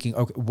out and thinking,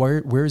 okay,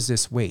 where's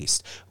this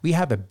waste? We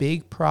have a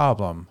big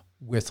problem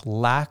with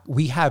lack.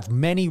 We have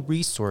many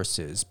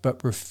resources,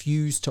 but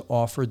refuse to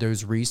offer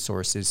those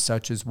resources,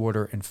 such as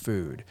water and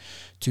food,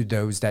 to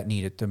those that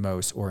need it the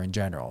most or in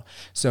general.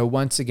 So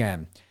once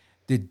again,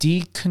 the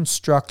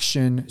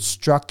deconstruction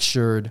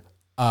structured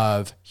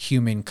of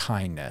human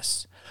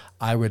kindness.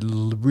 I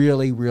would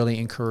really, really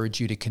encourage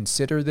you to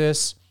consider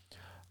this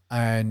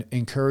and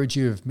encourage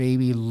you of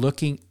maybe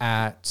looking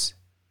at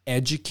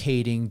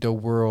educating the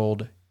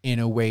world in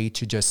a way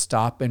to just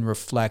stop and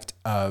reflect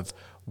of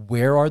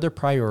where are the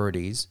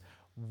priorities,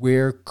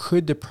 where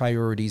could the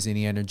priorities in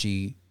the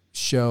energy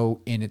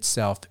show in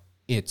itself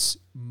its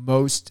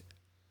most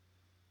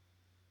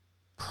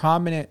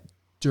prominent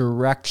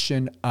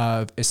direction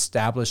of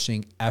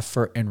establishing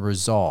effort and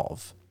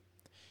resolve.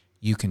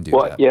 You can do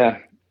that. Yeah.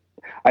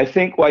 I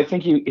think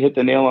you hit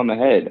the nail on the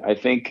head. I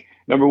think,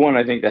 number one,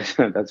 I think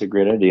that's a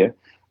great idea.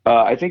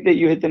 I think that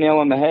you hit the nail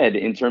on the head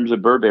in terms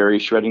of Burberry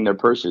shredding their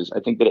purses. I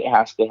think that it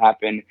has to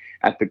happen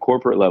at the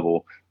corporate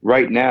level.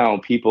 Right now,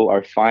 people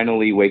are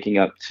finally waking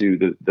up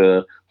to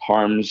the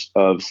harms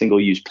of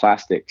single-use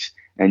plastics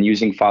and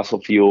using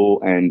fossil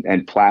fuel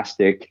and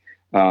plastic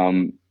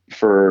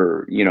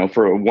for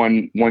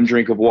one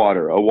drink of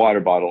water, a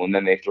water bottle, and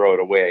then they throw it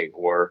away,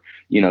 or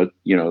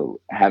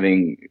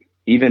having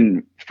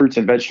even fruits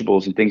and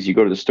vegetables and things, you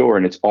go to the store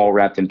and it's all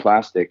wrapped in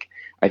plastic.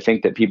 I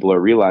think that people are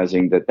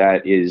realizing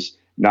that is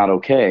not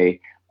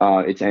okay.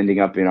 It's ending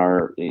up in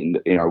our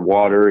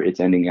water. It's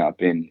ending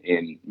up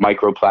in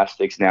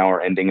microplastics now are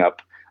ending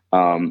up.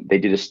 They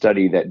did a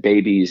study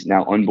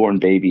that unborn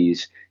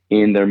babies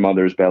in their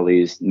mother's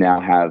bellies now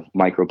have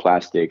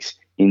microplastics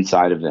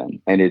inside of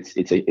them. And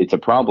it's a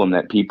problem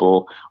that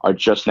people are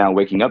just now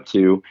waking up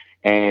to.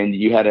 And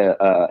you had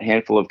a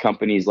handful of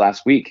companies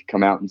last week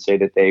come out and say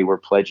that they were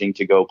pledging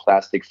to go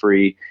plastic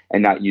free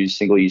and not use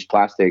single-use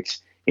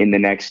plastics in the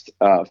next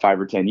 5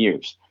 or 10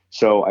 years.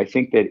 So I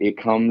think that it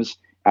comes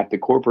at the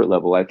corporate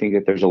level. I think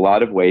that there's a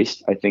lot of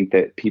waste. I think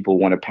that people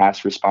want to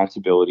pass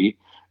responsibility.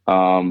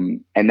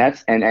 And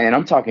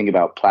I'm talking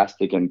about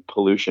plastic and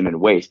pollution and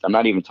waste. I'm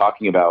not even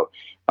talking about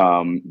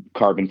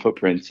carbon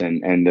footprints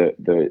and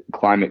the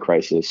climate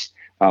crisis,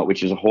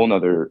 which is a whole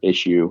nother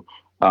issue.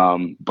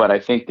 But I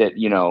think that,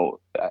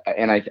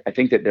 I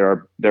think that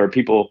there are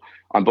people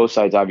on both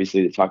sides,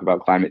 obviously, that talk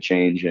about climate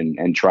change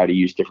and try to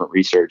use different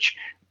research.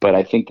 But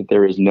I think that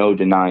there is no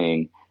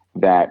denying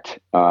that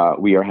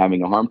we are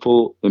having a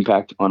harmful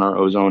impact on our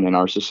ozone and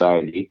our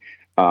society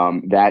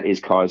that is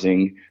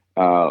causing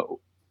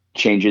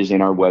changes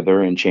in our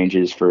weather and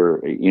changes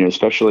for,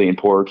 especially in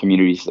poorer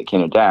communities that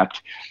can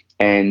adapt.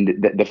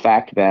 And the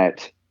fact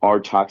that our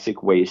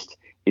toxic waste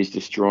is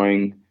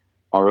destroying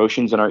our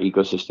oceans and our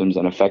ecosystems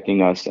and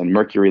affecting us, and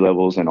mercury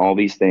levels and all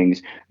these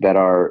things that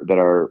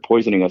are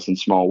poisoning us in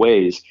small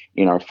ways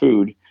in our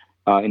food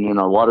and in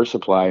our water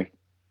supply.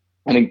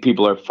 I think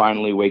people are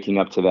finally waking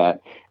up to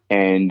that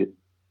and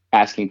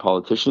asking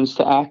politicians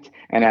to act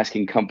and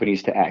asking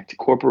companies to act.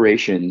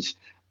 Corporations,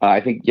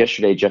 I think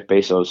yesterday Jeff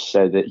Bezos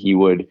said that he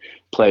would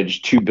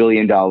pledge $2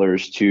 billion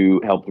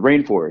to help the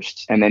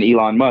rainforests. And then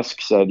Elon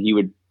Musk said he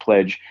would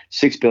pledge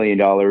 $6 billion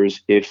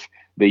if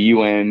the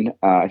UN,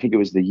 I think it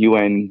was the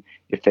UN,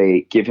 if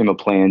they give him a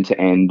plan to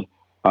end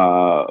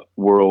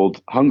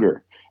world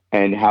hunger.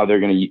 And how they're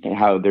going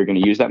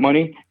to use that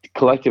money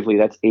collectively.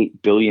 That's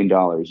 $8 billion.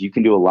 You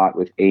can do a lot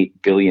with $8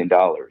 billion.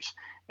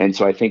 And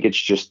so I think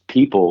it's just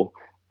people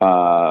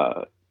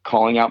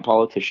calling out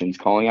politicians,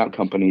 calling out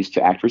companies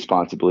to act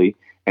responsibly.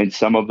 And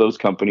some of those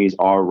companies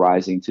are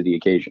rising to the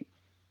occasion.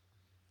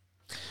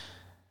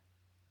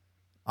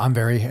 I'm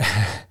very,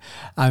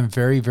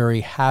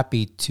 very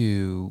happy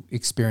to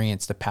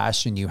experience the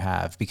passion you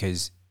have,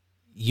 because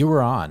you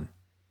were on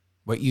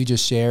what you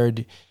just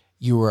shared.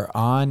 You were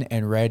on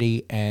and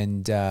ready,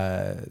 and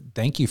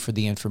thank you for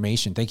the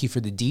information. Thank you for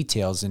the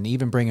details, and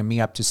even bringing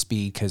me up to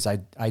speed, because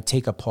I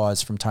take a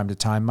pause from time to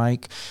time,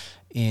 Mike,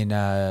 in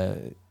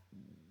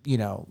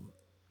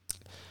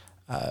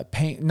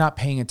not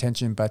paying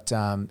attention, but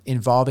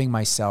involving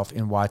myself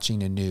in watching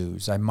the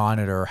news. I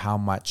monitor how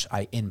much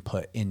I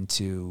input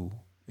into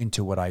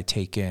what I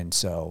take in.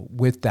 So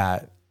with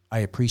that, I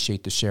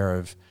appreciate the share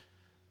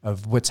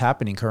of what's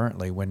happening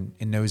currently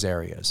in those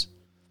areas.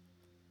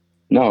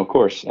 No, of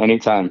course.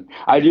 Anytime.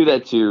 I do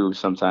that too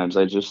sometimes.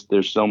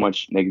 There's so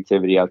much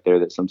negativity out there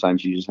that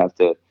sometimes you just have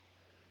to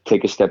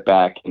take a step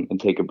back and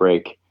take a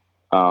break.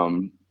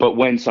 But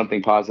when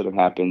something positive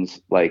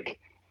happens, like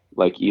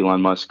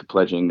Elon Musk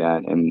pledging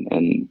that,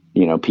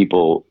 and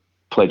people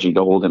pledging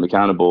to hold him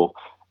accountable,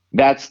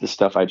 that's the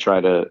stuff I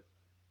try to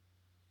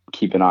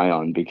keep an eye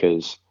on,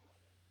 because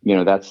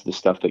that's the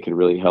stuff that could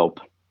really help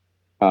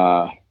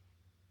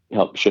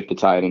shift the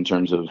tide in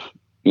terms of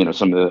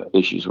some of the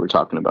issues we're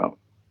talking about.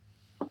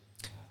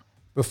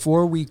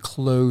 Before we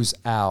close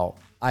out,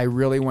 I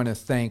really want to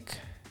thank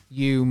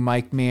you,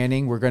 Mike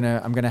Manning.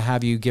 I'm gonna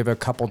have you give a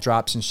couple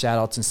drops and shout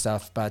outs and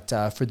stuff. But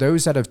for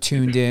those that have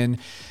tuned in,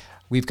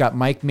 we've got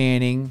Mike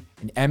Manning,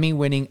 an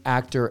Emmy-winning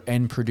actor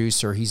and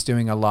producer. He's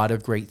doing a lot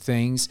of great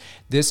things.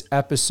 This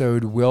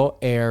episode will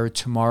air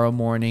tomorrow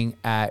morning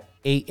at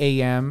 8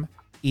 a.m.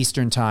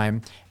 Eastern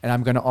time, and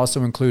I'm going to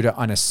also include it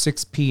on a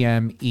 6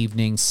 p.m.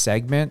 evening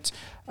segment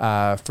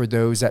for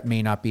those that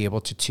may not be able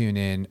to tune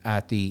in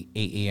at the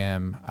 8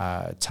 a.m.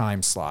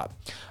 Time slot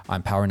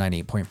on Power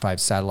 98.5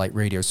 satellite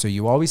radio. So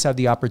you always have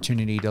the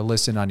opportunity to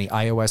listen on the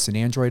iOS and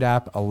Android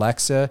app,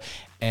 Alexa,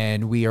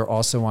 and we are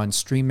also on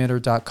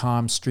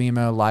StreamItter.com,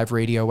 Streama, Live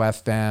Radio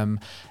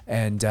FM,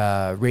 and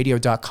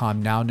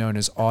Radio.com, now known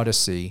as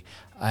Odyssey,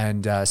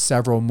 and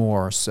several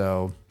more.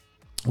 So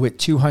with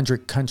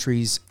 200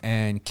 countries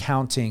and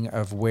counting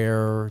of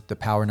where the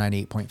Power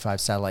 98.5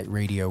 satellite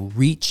radio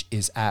reach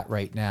is at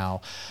right now.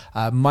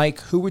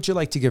 Mike, who would you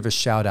like to give a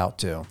shout out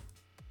to?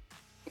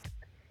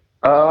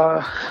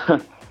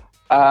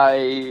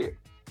 I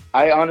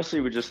honestly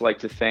would just like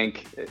to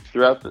thank,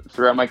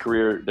 throughout my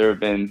career, there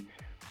have been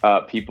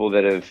people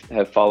that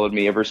have followed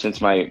me ever since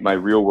my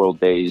real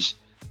world days,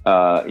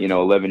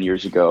 11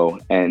 years ago.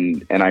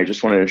 And I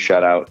just wanted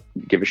to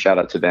give a shout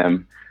out to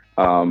them.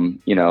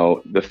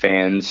 The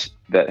fans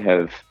that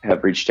have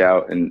reached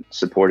out and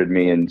supported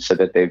me and said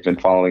that they've been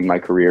following my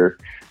career.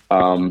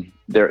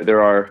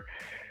 There are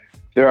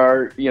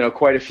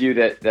quite a few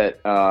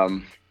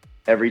that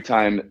every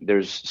time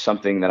there's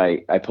something that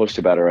I post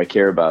about or I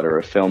care about, or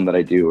a film that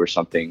I do or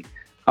something,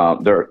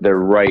 they're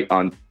right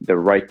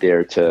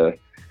there to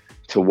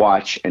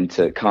watch and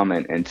to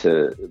comment and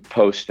to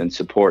post and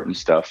support and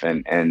stuff.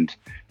 And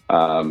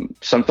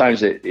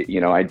sometimes I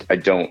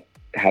don't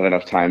have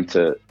enough time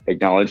to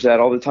acknowledge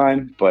that all the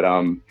time, but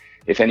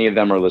if any of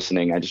them are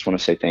listening, I just want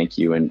to say thank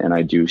you, and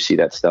I do see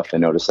that stuff and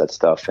notice that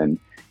stuff, and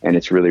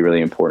it's really, really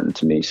important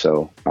to me.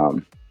 So I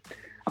want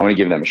to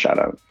give them a shout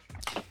out.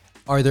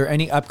 Are there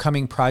any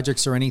upcoming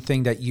projects or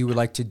anything that you would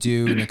like to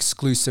do an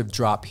exclusive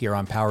drop here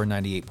on Power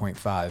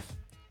 98.5?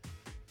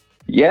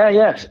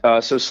 Yeah.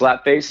 So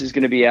Slapface is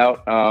going to be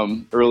out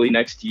early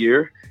next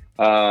year.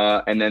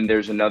 And then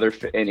there's another,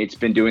 and it's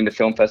been doing the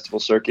film festival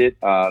circuit.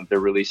 They're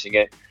releasing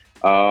it.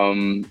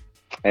 And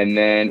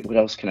then what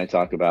else can I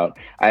talk about?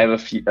 I have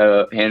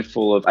a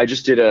handful of, I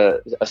just did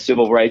a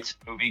civil rights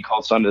movie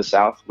called Son of the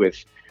South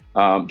with,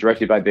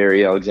 directed by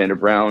Barry Alexander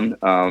Brown,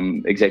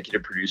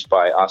 executive produced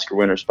by Oscar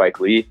winner Spike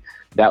Lee.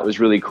 That was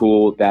really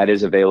cool. That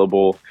is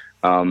available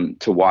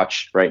to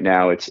watch right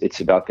now. It's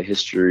about the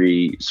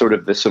history, sort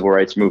of the civil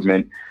rights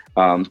movement,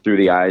 through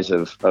the eyes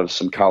of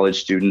some college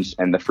students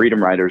and the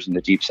Freedom Riders in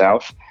the Deep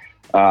South.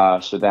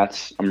 So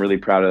I'm really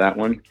proud of that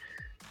one.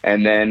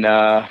 And then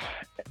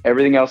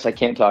everything else I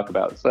can't talk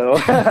about. So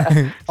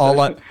all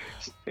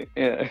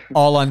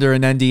under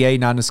an NDA,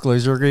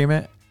 non-disclosure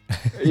agreement.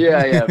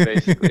 yeah,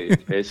 basically.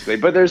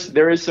 But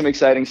there is some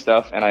exciting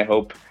stuff, and I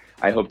hope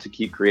to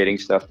keep creating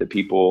stuff that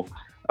people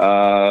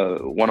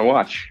want to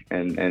watch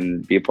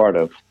and be a part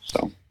of.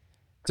 So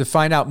to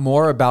find out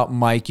more about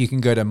Mike, you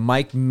can go to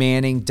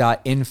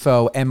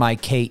mikemanning.info,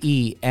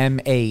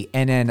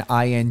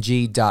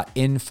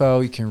 MikeManning.info.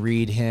 You can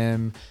read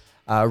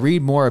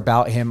more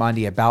about him on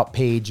the About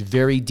page,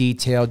 very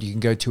detailed. You can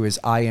go to his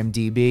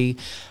IMDb.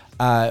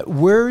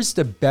 Where's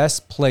the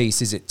best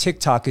place? Is it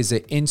TikTok? Is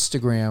it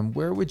Instagram?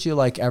 Where would you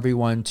like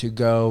everyone to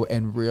go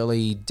and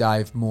really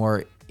dive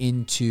more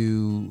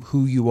into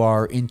who you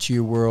are, into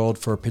your world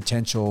for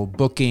potential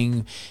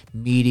booking,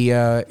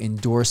 media,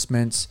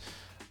 endorsements?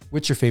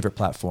 What's your favorite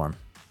platform?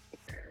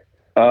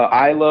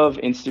 I love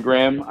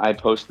Instagram. I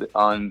post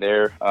on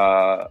there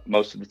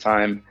most of the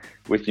time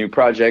with new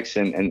projects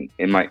and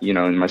in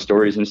my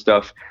stories and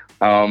stuff.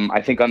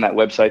 I think on that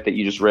website that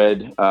you just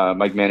read,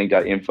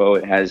 MikeManning.info,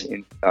 it has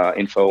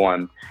info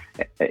on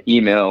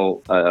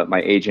email,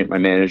 my agent, my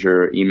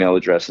manager, email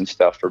address and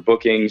stuff for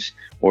bookings,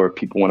 or if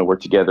people want to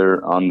work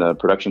together on the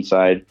production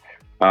side.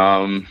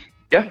 And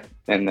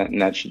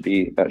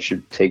that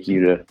should take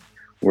you to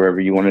wherever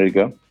you wanted to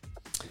go.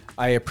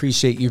 I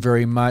appreciate you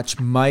very much.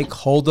 Mike,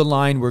 hold the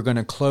line. We're going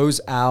to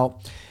close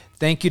out.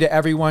 Thank you to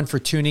everyone for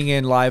tuning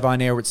in live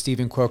on air with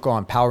Stephen Cuoco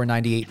on Power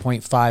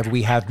 98.5.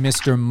 We have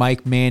Mr.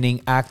 Mike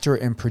Manning, actor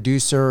and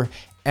producer,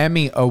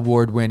 Emmy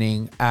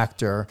award-winning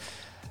actor,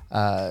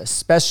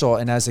 special.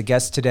 And as a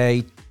guest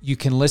today, you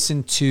can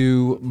listen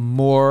to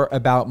more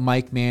about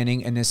Mike Manning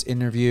in this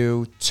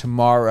interview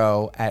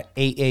tomorrow at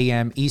 8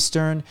 a.m.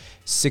 Eastern,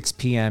 6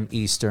 p.m.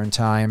 Eastern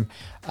time.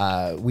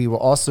 We will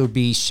also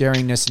be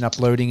sharing this and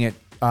uploading it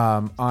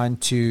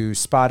onto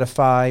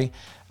Spotify,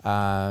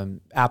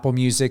 Apple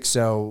Music.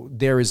 So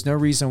there is no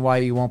reason why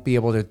you won't be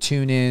able to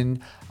tune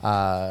in.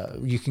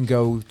 You can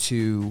go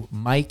to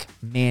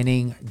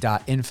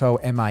mikemanning.info,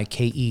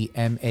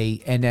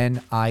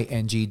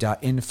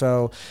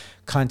 MikeManning.info.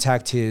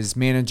 Contact his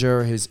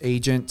manager, his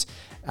agent.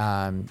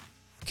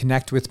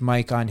 Connect with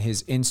Mike on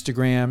his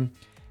Instagram.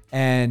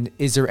 And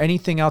is there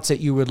anything else that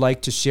you would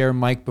like to share,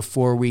 Mike,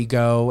 before we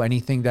go?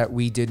 Anything that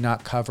we did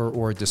not cover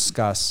or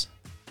discuss?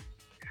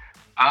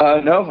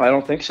 No, I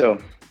don't think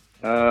so.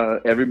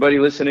 Everybody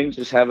listening,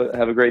 just have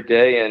a great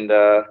day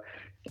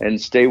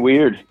and stay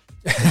weird.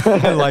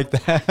 I like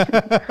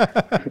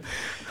that.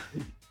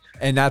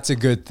 And that's a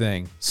good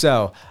thing.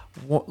 So,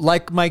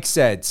 like Mike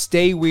said,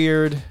 stay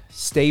weird,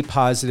 stay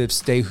positive,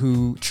 stay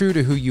true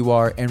to who you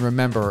are. And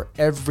remember,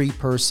 every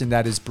person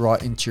that is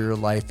brought into your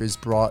life is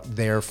brought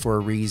there for a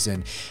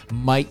reason.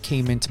 Mike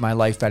came into my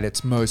life at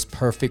its most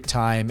perfect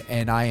time,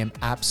 and I am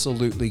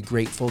absolutely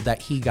grateful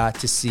that he got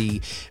to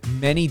see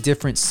many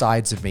different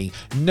sides of me.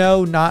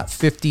 No, not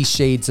 50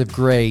 Shades of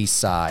Grey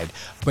side,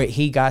 but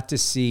he got to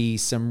see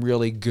some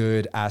really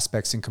good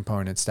aspects and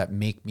components that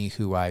make me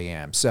who I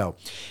am. So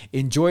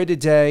enjoy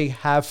today,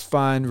 have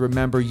fun.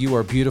 Remember, you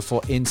are beautiful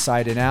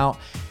inside and out.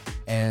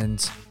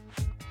 And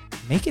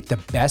make it the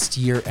best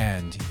year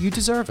end. You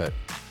deserve it.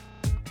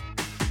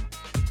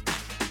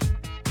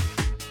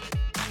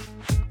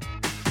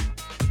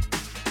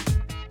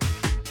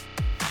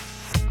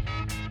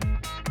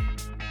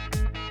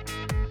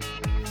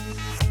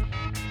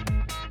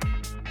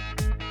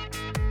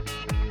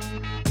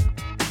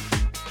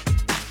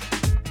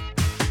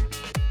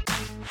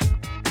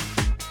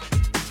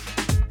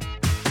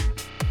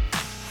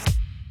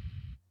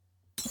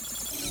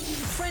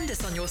 Friend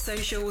us on your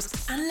socials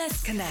and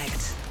let's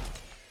connect.